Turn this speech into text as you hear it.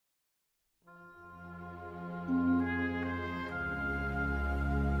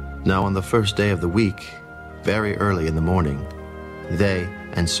Now on the first day of the week, very early in the morning, they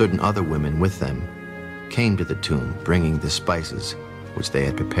and certain other women with them came to the tomb, bringing the spices which they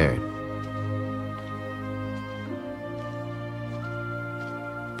had prepared.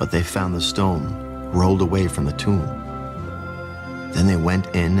 But they found the stone rolled away from the tomb. Then they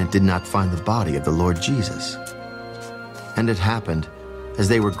went in and did not find the body of the Lord Jesus. And it happened, as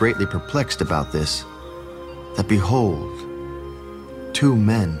they were greatly perplexed about this, that behold, two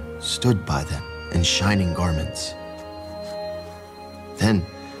men stood by them in shining garments. Then,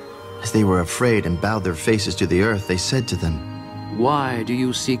 as they were afraid and bowed their faces to the earth, they said to them, "Why do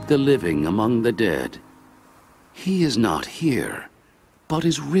you seek the living among the dead? He is not here, but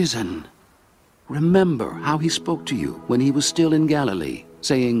is risen. Remember how he spoke to you when he was still in Galilee,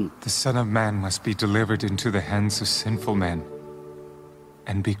 saying, 'The Son of Man must be delivered into the hands of sinful men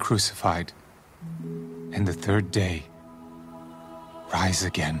and be crucified, and the third day rise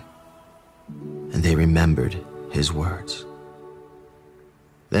again.'" And they remembered his words.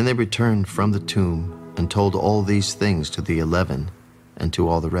 Then they returned from the tomb and told all these things to the 11 and to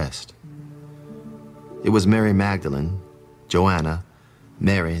all the rest. It was Mary Magdalene, Joanna,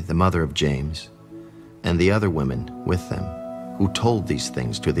 Mary, the mother of James, and the other women with them, who told these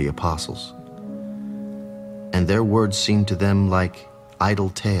things to the apostles. And their words seemed to them like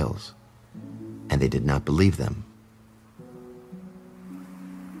idle tales, and they did not believe them.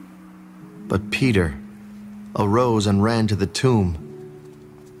 But Peter arose and ran to the tomb,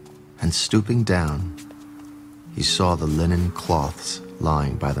 and stooping down, he saw the linen cloths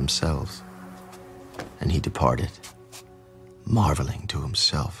lying by themselves, and he departed, marveling to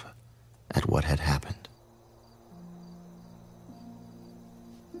himself at what had happened.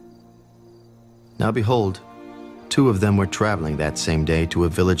 Now behold, two of them were traveling that same day to a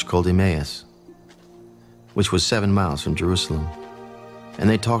village called Emmaus, which was 7 miles from Jerusalem, and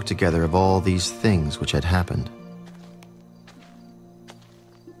they talked together of all these things which had happened.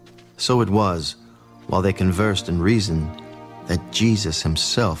 So it was, while they conversed and reasoned, that Jesus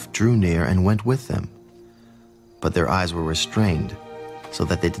himself drew near and went with them. But their eyes were restrained, so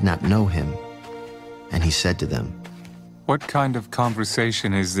that they did not know him. And he said to them, "What kind of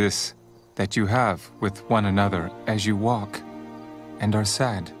conversation is this that you have with one another as you walk and are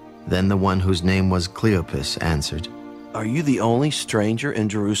sad?" Then the one whose name was Cleopas answered, "Are you the only stranger in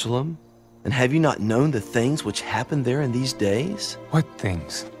Jerusalem? And have you not known the things which happened there in these days?" "What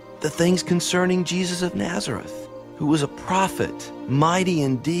things?" "The things concerning Jesus of Nazareth, who was a prophet, mighty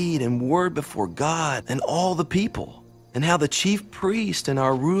in deed and word before God and all the people, and how the chief priest and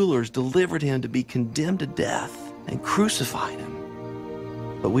our rulers delivered him to be condemned to death and crucified him.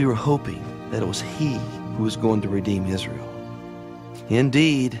 But we were hoping that it was he who was going to redeem Israel.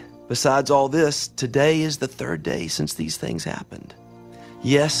 Indeed, besides all this, today is the third day since these things happened.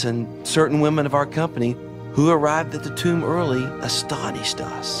 Yes, and certain women of our company who arrived at the tomb early astonished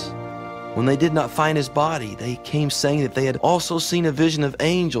us. When they did not find his body, they came saying that they had also seen a vision of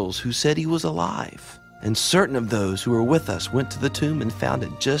angels who said he was alive. And certain of those who were with us went to the tomb and found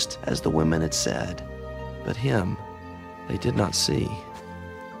it just as the women had said. But him they did not see."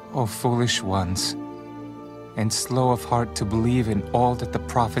 O foolish ones, and slow of heart to believe in all that the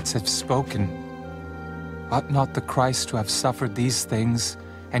prophets have spoken. Ought not the Christ to have suffered these things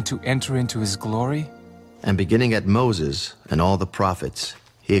and to enter into his glory? And beginning at Moses and all the prophets,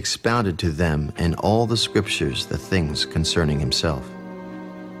 he expounded to them in all the scriptures the things concerning himself.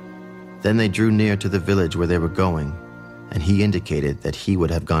 Then they drew near to the village where they were going, and he indicated that he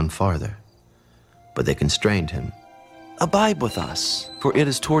would have gone farther. But they constrained him. "Abide with us, for it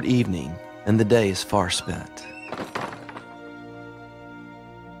is toward evening, and the day is far spent."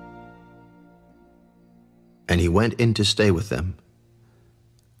 And he went in to stay with them.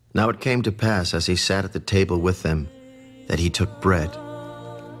 Now it came to pass, as he sat at the table with them, that he took bread,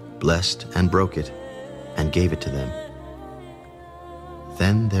 blessed and broke it, and gave it to them.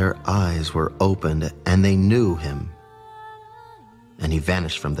 Then their eyes were opened, and they knew him. And he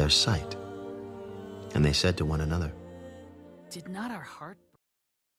vanished from their sight. And they said to one another, "Did not our heart